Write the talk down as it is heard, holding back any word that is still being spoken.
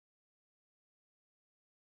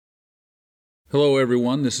Hello,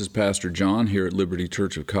 everyone. This is Pastor John here at Liberty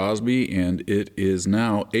Church of Cosby, and it is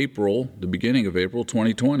now April, the beginning of April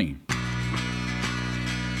 2020.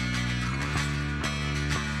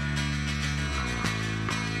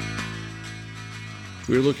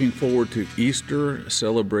 We're looking forward to Easter,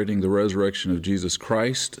 celebrating the resurrection of Jesus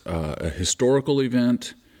Christ, a historical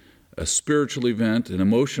event, a spiritual event, an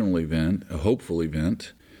emotional event, a hopeful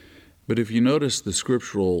event. But if you notice the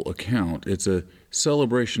scriptural account, it's a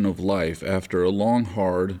celebration of life after a long,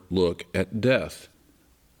 hard look at death.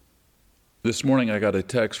 This morning I got a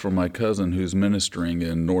text from my cousin who's ministering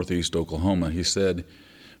in Northeast Oklahoma. He said,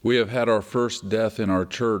 "We have had our first death in our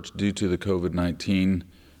church due to the COVID-19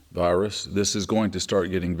 virus. This is going to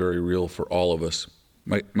start getting very real for all of us."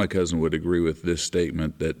 My cousin would agree with this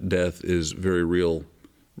statement that death is very real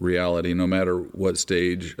reality, no matter what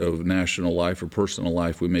stage of national life or personal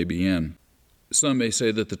life we may be in. Some may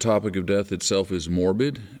say that the topic of death itself is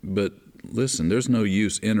morbid, but listen, there's no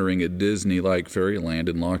use entering a Disney-like fairyland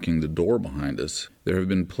and locking the door behind us. There have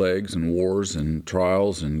been plagues and wars and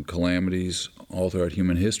trials and calamities all throughout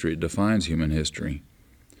human history. It defines human history.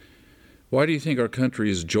 Why do you think our country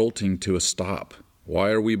is jolting to a stop?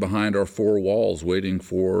 Why are we behind our four walls waiting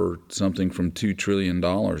for something from $2 trillion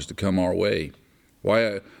to come our way?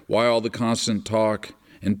 Why all the constant talk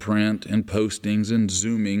and print and postings and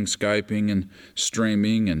Zooming, Skyping and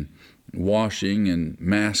streaming and washing and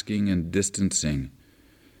masking and distancing?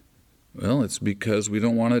 Well, it's because we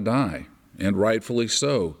don't want to die, and rightfully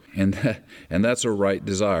so. And that's a right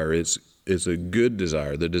desire. It's a good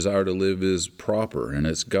desire. The desire to live is proper, and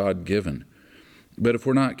it's God-given. But if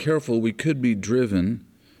we're not careful, we could be driven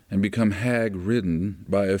and become hag-ridden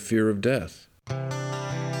by a fear of death.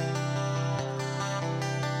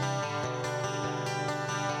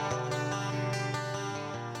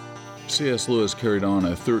 C.S. Lewis carried on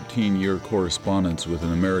a 13-year correspondence with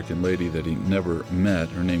an American lady that he never met.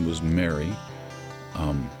 Her name was Mary.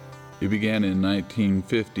 It began in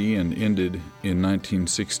 1950 and ended in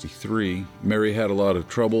 1963. Mary had a lot of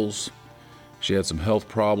troubles. She had some health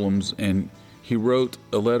problems, and he wrote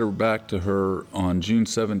a letter back to her on June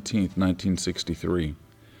 17, 1963.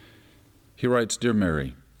 He writes, "Dear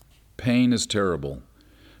Mary, pain is terrible,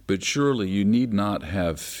 but surely you need not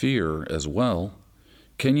have fear as well.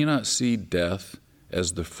 Can you not see death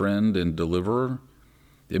as the friend and deliverer?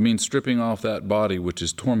 It means stripping off that body which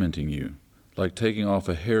is tormenting you, like taking off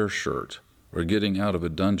a hair shirt or getting out of a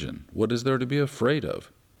dungeon. What is there to be afraid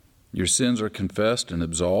of? Your sins are confessed and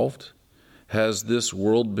absolved. Has this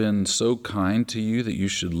world been so kind to you that you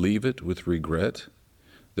should leave it with regret?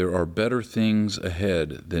 There are better things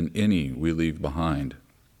ahead than any we leave behind.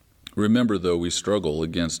 Remember, though we struggle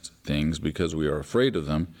against things because we are afraid of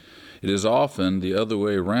them, it is often the other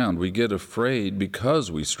way around. We get afraid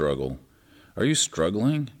because we struggle. Are you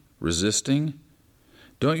struggling? Resisting?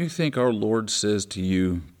 Don't you think our Lord says to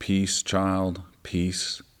you, 'Peace, child,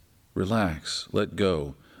 peace'? Relax, let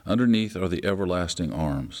go. Underneath are the everlasting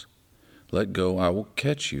arms. Let go, I will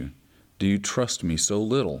catch you. Do you trust me so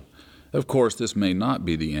little? Of course, this may not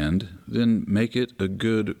be the end. Then make it a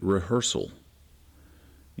good rehearsal.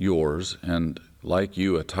 Yours, and like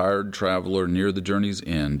you, a tired traveler near the journey's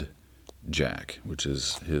end, Jack," which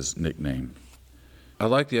is his nickname. I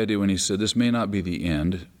like the idea when he said, this may not be the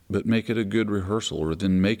end, but make it a good rehearsal, or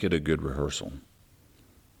then make it a good rehearsal.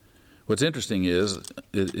 What's interesting is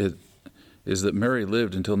that Mary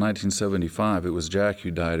lived until 1975. It was Jack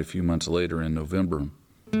who died a few months later in November.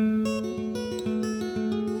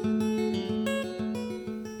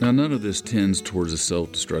 Now, none of this tends towards a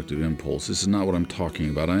self-destructive impulse. This is not what I'm talking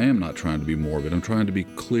about. I am not trying to be morbid. I'm trying to be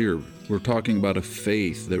clear. We're talking about a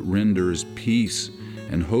faith that renders peace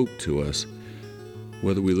and hope to us.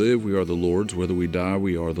 Whether we live, we are the Lord's. Whether we die,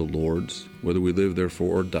 we are the Lord's. Whether we live,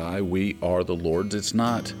 therefore, or die, we are the Lord's. It's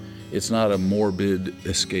not a morbid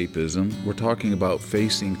escapism. We're talking about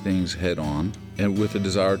facing things head on and with a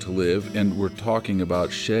desire to live, and we're talking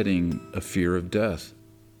about shedding a fear of death.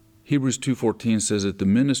 Hebrews 2:14 says that the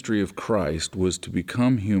ministry of Christ was to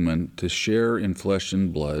become human, to share in flesh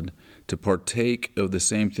and blood, to partake of the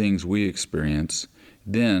same things we experience.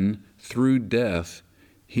 Then, through death,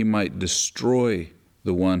 he might destroy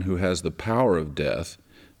the one who has the power of death,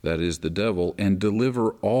 that is the devil, and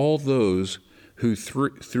deliver all those who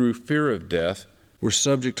through fear of death were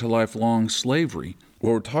subject to lifelong slavery.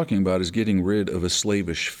 What we're talking about is getting rid of a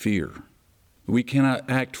slavish fear. We cannot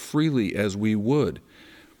act freely as we would.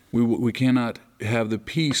 We cannot have the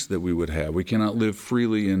peace that we would have. We cannot live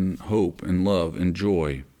freely in hope and love and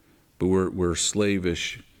joy. But we're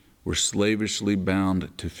slavish. We're slavishly bound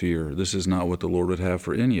to fear. This is not what the Lord would have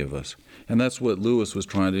for any of us. And that's what Lewis was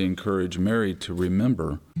trying to encourage Mary to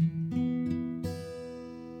remember.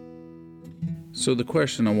 So the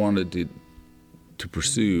question I wanted to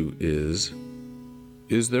pursue is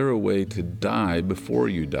there a way to die before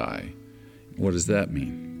you die? What does that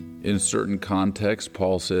mean? In a certain context,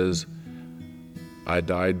 Paul says, I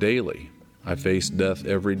die daily. I face death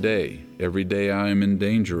every day. Every day I am in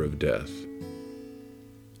danger of death.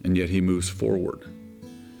 And yet he moves forward.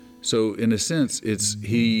 So in a sense,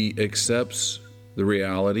 he accepts the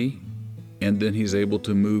reality, and then he's able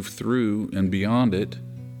to move through and beyond it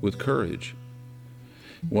with courage.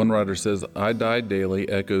 One writer says, I die daily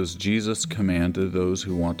echoes Jesus' command to those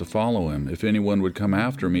who want to follow him. If anyone would come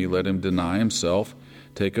after me, let him deny himself,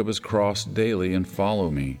 take up his cross daily, and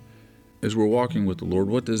follow me. As we're walking with the Lord,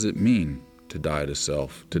 what does it mean to die to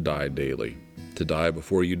self, to die daily, to die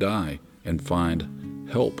before you die, and find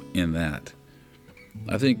help in that?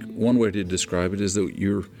 I think one way to describe it is that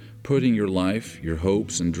you're putting your life, your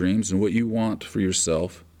hopes and dreams, and what you want for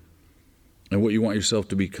yourself, and what you want yourself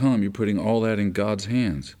to become, you're putting all that in God's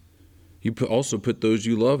hands. You also put those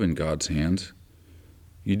you love in God's hands.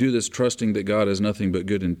 You do this trusting that God has nothing but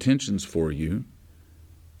good intentions for you,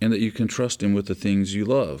 and that you can trust him with the things you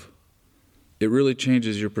love. It really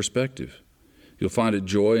changes your perspective. You'll find a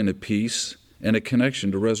joy and a peace and a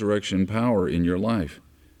connection to resurrection power in your life.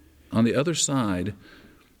 On the other side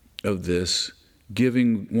of this,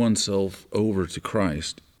 giving oneself over to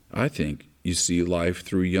Christ, I think you see life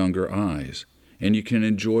through younger eyes, and you can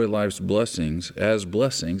enjoy life's blessings as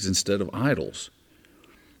blessings instead of idols.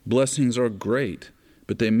 Blessings are great,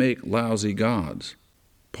 but they make lousy gods.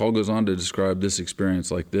 Paul goes on to describe this experience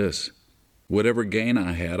like this: whatever gain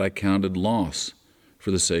I had, I counted loss for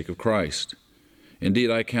the sake of Christ. Indeed,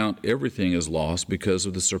 I count everything as loss because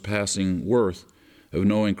of the surpassing worth of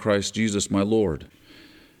knowing Christ Jesus my Lord.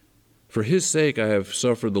 For his sake I have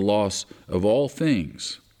suffered the loss of all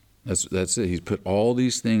things. That's it. He's put all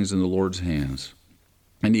these things in the Lord's hands.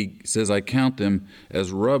 And he says, I count them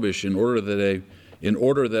as rubbish in order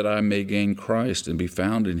that I may gain Christ and be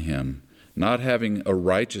found in him, not having a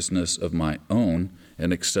righteousness of my own,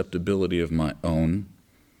 an acceptability of my own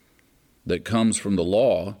that comes from the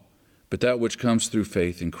law, but that which comes through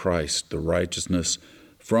faith in Christ, the righteousness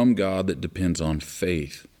from God that depends on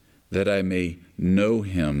faith, that I may know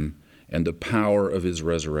him and the power of his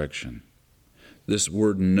resurrection. This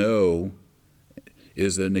word know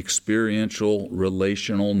is an experiential,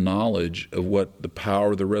 relational knowledge of what the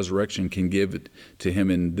power of the resurrection can give to him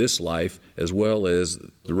in this life, as well as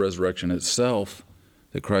the resurrection itself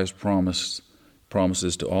that Christ promises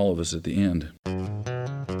to all of us at the end.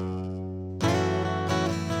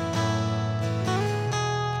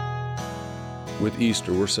 With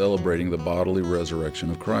Easter, we're celebrating the bodily resurrection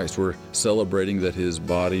of Christ. We're celebrating that his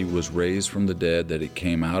body was raised from the dead, that it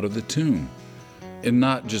came out of the tomb, and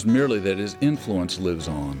not just merely that his influence lives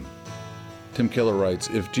on. Tim Keller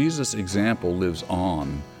writes, if Jesus' example lives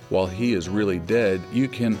on while he is really dead, you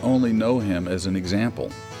can only know him as an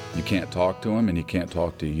example. You can't talk to him, and he can't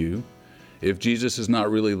talk to you. If Jesus is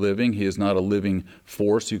not really living, he is not a living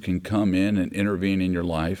force who can come in and intervene in your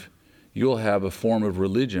life. You'll have a form of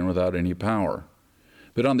religion without any power.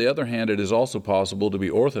 But on the other hand, it is also possible to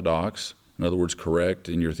be orthodox, in other words, correct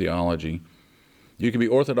in your theology. You can be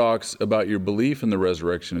orthodox about your belief in the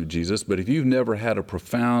resurrection of Jesus, but if you've never had a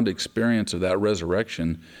profound experience of that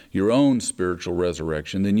resurrection, your own spiritual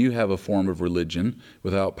resurrection, then you have a form of religion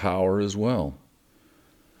without power as well.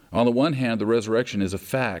 On the one hand, the resurrection is a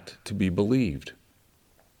fact to be believed.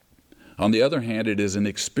 On the other hand, it is an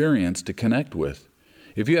experience to connect with.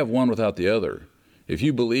 If you have one without the other, if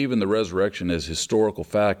you believe in the resurrection as historical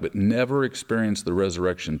fact but never experience the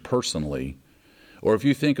resurrection personally, or if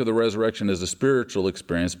you think of the resurrection as a spiritual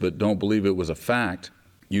experience but don't believe it was a fact,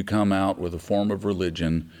 you come out with a form of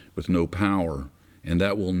religion with no power, and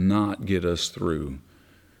that will not get us through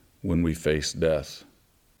when we face death.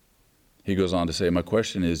 He goes on to say, my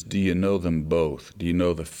question is, do you know them both? Do you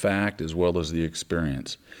know the fact as well as the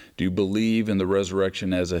experience? Do you believe in the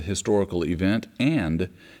resurrection as a historical event? And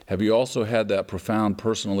have you also had that profound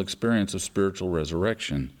personal experience of spiritual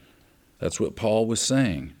resurrection? That's what Paul was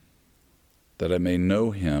saying, that I may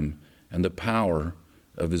know him and the power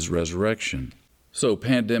of his resurrection. So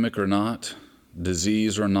pandemic or not,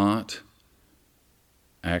 disease or not,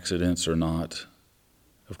 accidents or not,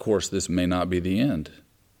 of course this may not be the end.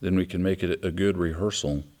 Then we can make it a good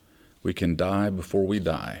rehearsal. We can die before we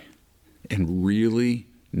die and really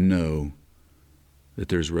know that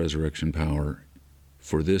there's resurrection power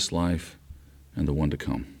for this life and the one to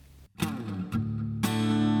come.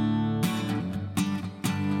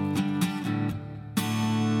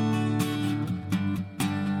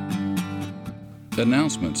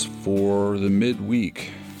 Announcements for the midweek.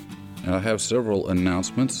 I have several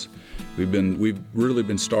announcements. We've really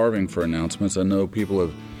been starving for announcements. I know people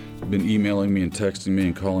have been emailing me and texting me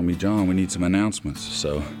and calling me, John, we need some announcements.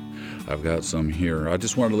 So I've got some here. I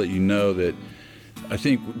just wanted to let you know that I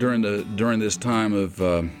think during this time of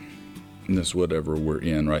this whatever we're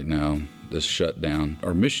in right now, this shutdown,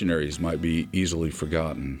 our missionaries might be easily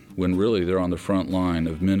forgotten when really they're on the front line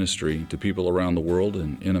of ministry to people around the world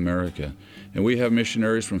and in America. And we have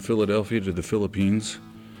missionaries from Philadelphia to the Philippines,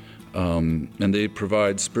 and they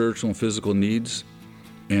provide spiritual and physical needs.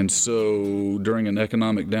 And so during an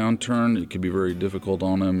economic downturn, it could be very difficult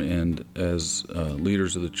on them. And as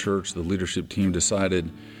leaders of the church, the leadership team decided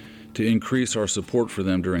to increase our support for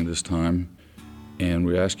them during this time. And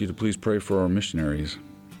we ask you to please pray for our missionaries.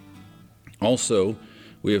 Also,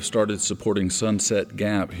 we have started supporting Sunset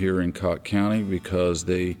Gap here in Cocke County because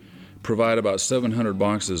they provide about 700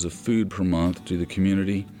 boxes of food per month to the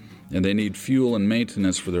community, and they need fuel and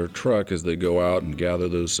maintenance for their truck as they go out and gather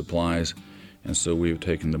those supplies, and so we have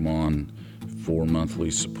taken them on for monthly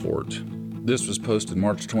support. This was posted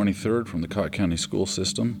March 23rd from the Cocke County School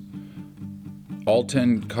System. All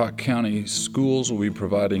 10 Cocke County schools will be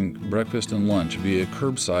providing breakfast and lunch via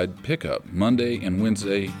curbside pickup Monday and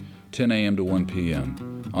Wednesday, 10 a.m. to 1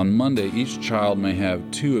 p.m. On Monday, each child may have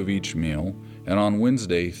 2 of each meal, and on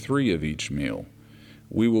Wednesday, 3 of each meal.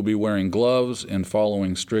 We will be wearing gloves and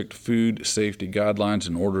following strict food safety guidelines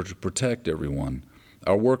in order to protect everyone.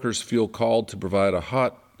 Our workers feel called to provide a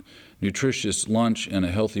hot, nutritious lunch and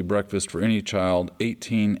a healthy breakfast for any child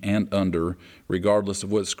 18 and under, regardless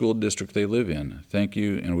of what school district they live in. Thank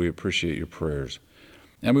you, and we appreciate your prayers.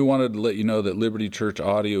 And we wanted to let you know that Liberty Church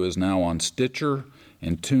Audio is now on Stitcher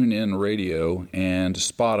and TuneIn Radio and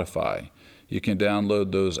Spotify. You can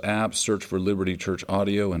download those apps, search for Liberty Church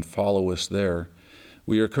Audio, and follow us there.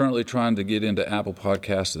 We are currently trying to get into Apple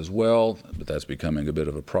Podcasts as well, but that's becoming a bit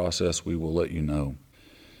of a process. We will let you know.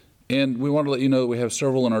 And we want to let you know that we have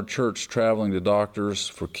several in our church traveling to doctors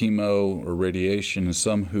for chemo or radiation, and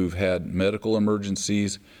some who've had medical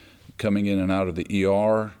emergencies coming in and out of the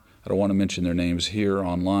ER. I don't want to mention their names here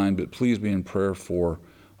online, but please be in prayer for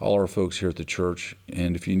all our folks here at the church.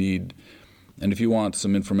 And if you want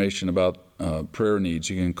some information about prayer needs,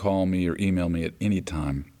 you can call me or email me at any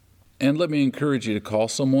time. And let me encourage you to call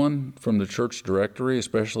someone from the church directory,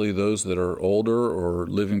 especially those that are older or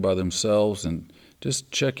living by themselves, and just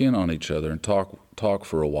check in on each other and talk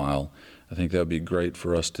for a while. I think that would be great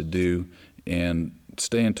for us to do. And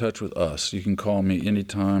stay in touch with us. You can call me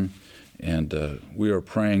anytime, and we are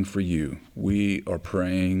praying for you. We are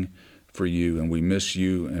praying for you, and we miss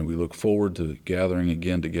you, and we look forward to gathering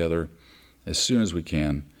again together as soon as we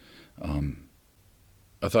can.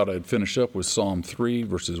 I thought I'd finish up with Psalm 3,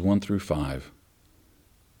 verses 1 through 5.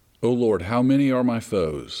 O Lord, how many are my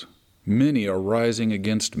foes? Many are rising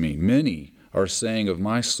against me. Many are saying of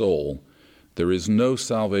my soul, there is no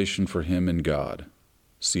salvation for him in God.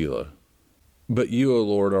 Selah. But you, O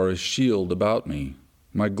Lord, are a shield about me,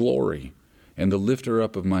 my glory, and the lifter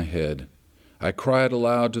up of my head. I cried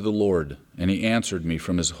aloud to the Lord, and he answered me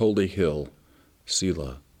from his holy hill.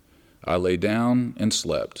 Selah. I lay down and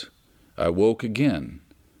slept. I woke again,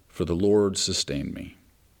 for the Lord sustained me.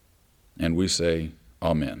 And we say,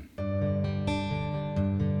 Amen.